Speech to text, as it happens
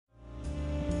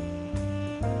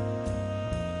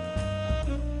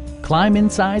Climb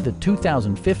inside the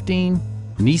 2015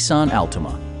 Nissan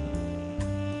Altima.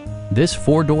 This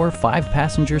four-door,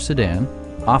 five-passenger sedan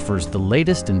offers the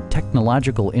latest in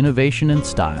technological innovation and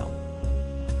style.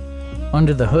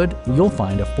 Under the hood, you'll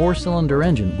find a four-cylinder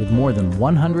engine with more than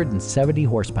 170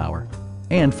 horsepower.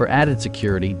 And for added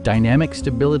security, dynamic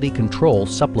stability control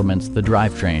supplements the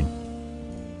drivetrain.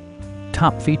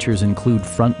 Top features include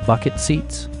front bucket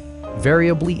seats,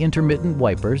 variably intermittent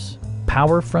wipers,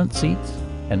 power front seats,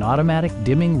 an automatic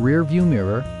dimming rear-view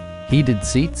mirror, heated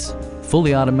seats,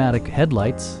 fully automatic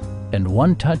headlights, and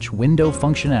one-touch window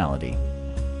functionality.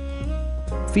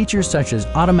 Features such as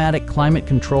automatic climate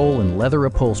control and leather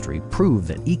upholstery prove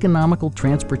that economical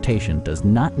transportation does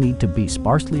not need to be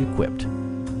sparsely equipped.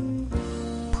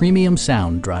 Premium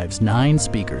sound drives 9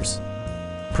 speakers,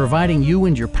 providing you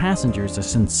and your passengers a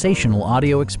sensational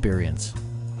audio experience.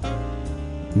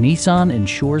 Nissan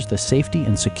ensures the safety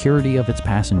and security of its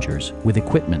passengers with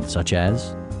equipment such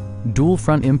as dual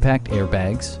front impact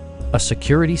airbags, a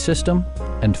security system,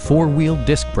 and 4-wheel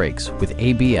disc brakes with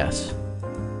ABS.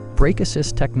 Brake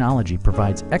Assist technology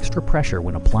provides extra pressure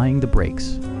when applying the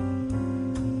brakes.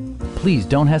 Please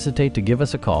don't hesitate to give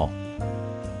us a call.